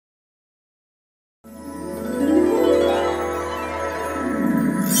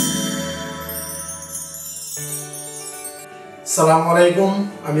সালামু আলাইকুম।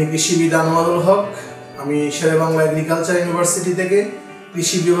 আমি কৃষিবিদ আনোয়ারুল হক। আমি শেরেবাংলা এগ্রিকালচার ইউনিভার্সিটি থেকে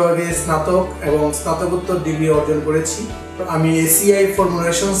কৃষি বিভাগে স্নাতক এবং স্নাতকোত্তর ডিগ্রি অর্জন করেছি। আমি ACI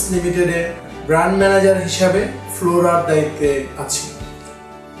Formulations Ltd brand manager হিসাবে ফ্লোরার দায়িত্বে আছি।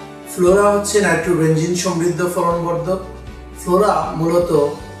 ফ্লোরা হচ্ছে নাইট্রোবেনজিন সমৃদ্ধ ফলনবর্ধক। ফ্লোরা মূলত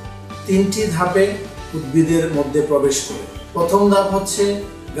 3টি ধাপে উদ্ভিদের মধ্যে প্রবেশ করে। প্রথম ধাপ হচ্ছে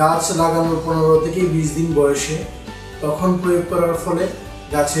গাছ লাগানোর 15 থেকে 20 দিন বয়সে, তখন প্রয়োগ করার ফলে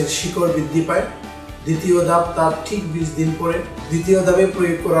গাছের শিকড় বৃদ্ধি পায়। দ্বিতীয় ধাপ তার ঠিক 20 দিন পরে। দ্বিতীয় ধাপে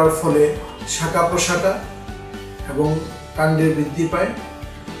প্রয়োগ করার ফলে শাখা প্রশাখা এবং কাণ্ডের বৃদ্ধি পায়।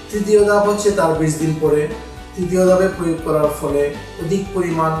 তৃতীয় ধাপ হচ্ছে তার 20 দিন পরে। তৃতীয় ধাপে প্রয়োগ করার ফলে অধিক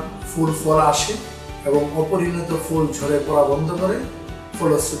পরিমাণ ফুল ফল আসে এবং অপরিণত ফুল ঝরে পড়া বন্ধ করে,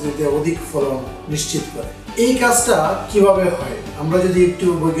 ফলশ্রুতিতে অধিক ফলন নিশ্চিত করে। এই কাজটা কিভাবে হয় আমরা যদি একটু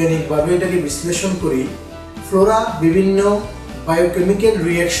বৈজ্ঞানিকভাবে এটাকে বিশ্লেষণ করি, ফ্লোরা বিভিন্ন বায়োকেমিক্যাল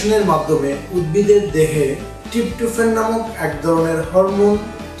রিঅ্যাকশনের মাধ্যমে উদ্ভিদের দেহে ট্রিপটোফ্যান নামক এক ধরনের হরমোন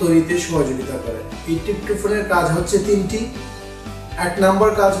তৈরিতে সহযোগিতা করে। এই ট্রিপটোফ্যানের কাজ হচ্ছে 3টি। 1 নম্বর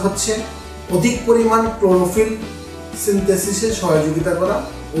কাজ হচ্ছে অধিক পরিমাণ ক্লোরোফিল সিনথেসিসে সহযোগিতা করা,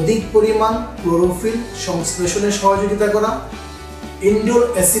 অধিক পরিমাণ ক্লোরোফিল সংশ্লেষণে সহযোগিতা করা, ইন্ডোর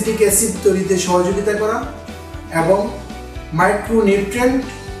অ্যাসিটিক অ্যাসিড তৈরিতে সহযোগিতা করা এবং মাইক্রোনিউট্রিয়েন্ট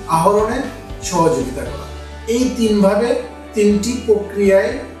আহরণে সহযোগিতা করা। এই 3টি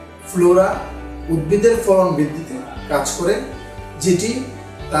প্রক্রিয়ায় ফ্লোরা উদ্ভিদের ফলন বৃদ্ধিতে কাজ করে, যেটি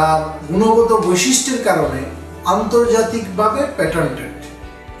তার গুণগত বৈশিষ্ট্যের কারণে আন্তর্জাতিকভাবে প্যাটেন্টেড।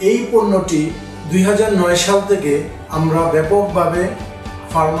 এই পণ্যটি 2009 সাল থেকে আমরা ব্যাপকভাবে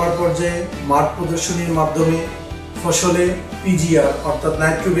ফার্মার পর্যায়ে মাঠ প্রদর্শনীর মাধ্যমে ফসলে পিজিআর অর্থাৎ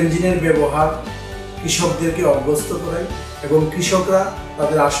নাইট্রোবেনজিনের ব্যবহার কৃষকদেরকে অভ্যস্ত করাই এবং কৃষকরা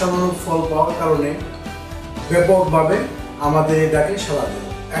তাদের আশানুরূপ ফল পাওয়ার কারণে ব্যাপকভাবে আমাদের এটাকে সাড়া দেয়।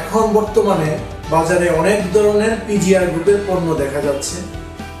 এখন বর্তমানে বাজারে অনেক ধরনের পিজিআর গ্রুপের পণ্য দেখা যাচ্ছে।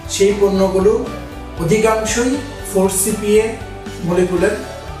 সেই পণ্যগুলো অধিকাংশই 4CPA মলিকুলের,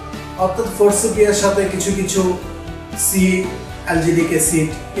 অর্থাৎ 4CPAর সাথে কিছু সি অ্যালজিলিক অ্যাসিড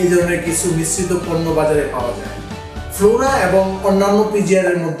এই ধরনের কিছু মিশ্রিত পণ্য বাজারে পাওয়া যায়। ফ্লোরা এবং অন্যান্য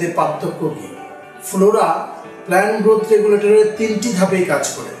পিজিআরের মধ্যে পার্থক্য কি? ফ্লোরা প্ল্যান্ট গ্রোথ রেগুলেটরের 3টি ধাপেই কাজ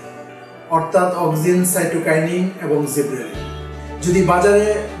করে, অর্থাৎ অক্সিন, সাইটোকাইনিন এবং জিবরেলিন। যদি বাজারে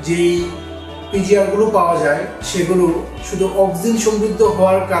যেই পিজিআরগুলো পাওয়া যায় সেগুলো শুধু অক্সিন সমৃদ্ধ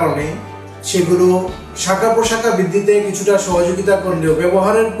হওয়ার কারণে সেগুলো শাখা প্রশাখা বৃদ্ধিতে কিছুটা সহযোগিতা করলেও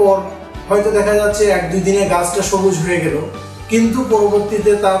ব্যবহারের পর হয়তো দেখা যাচ্ছে 1-2 দিনে গাছটা সবুজ হয়ে গেল, কিন্তু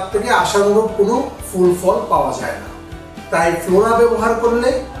পরবর্তীতে তার থেকে আশানুরূপ কোনো ফুল ফল পাওয়া যায় না। তাই ফ্লোরা ব্যবহার করলে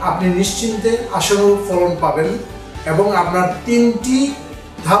আপনি নিশ্চিন্তে আশানুরূপ ফলন পাবেন এবং আপনার 3টি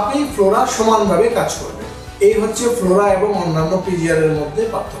ধাপেই ফ্লোরা সমানভাবে কাজ করবে। এই হচ্ছে ফ্লোরা এবং অন্যান্য পিজিআরের মধ্যে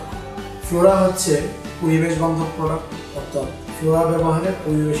পার্থক্য। ফ্লোরা হচ্ছে পরিবেশ বান্ধব প্রোডাক্ট, অর্থাৎ ফ্লোরা ব্যবহারে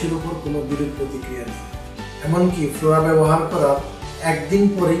পরিবেশের উপর কোনো বিরূপ প্রতিক্রিয়া নেই। এমনকি ফ্লোরা ব্যবহার করার 1 দিন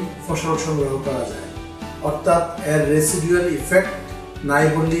পরেই ফসল সংগ্রহ করা যায়, অর্থাৎ এর রেসিডুয়াল ইফেক্ট নাই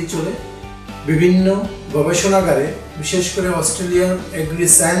বললেই চলে। বিভিন্ন গবেষণাগারে, বিশেষ করে অস্ট্রেলিয়ার এগ্রি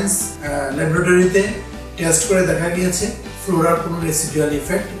সায়েন্স ল্যাবরেটরিতে টেস্ট করে দেখা গিয়েছে ফ্লোরার কোনো রেসিডুয়াল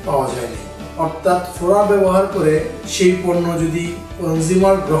ইফেক্ট পাওয়া যায়নি। অর্থাৎ ফ্লোরা ব্যবহার করে সেই পণ্য যদি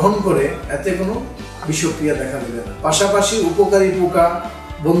কনজিউমার গ্রহণ করে এতে কোনো বিষক্রিয়া দেখা দেবে না। পাশাপাশি উপকারী পোকা,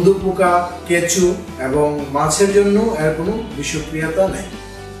 বন্ধু পোকা, কেঁচু এবং মাছের জন্য এর কোনো বিষক্রিয়াতা নেই।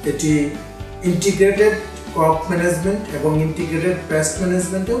 এটি ইন্টিগ্রেটেড ক্রপ ম্যানেজমেন্ট এবং ইন্টিগ্রেটেড পেস্ট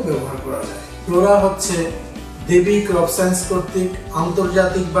ম্যানেজমেন্টেও ব্যবহার করা যায়। ফ্লোরা হচ্ছে দেবী ক্রপ সায়েন্স কর্তৃক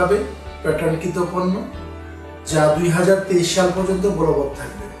আন্তর্জাতিকভাবে প্যাটার্নকৃত পণ্য, যা 2023 সাল পর্যন্ত বলবৎ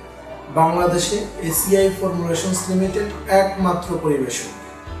থাকবে। বাংলাদেশে ACI Formulations Ltd একমাত্র পরিবেশক,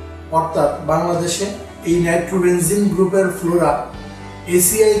 অর্থাৎ বাংলাদেশে এই নাইট্রোবেনজিন গ্রুপের ফ্লোরা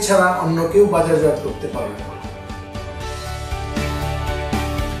ACI ছাড়া অন্য কেউ বাজারজাত করতে পারবে না।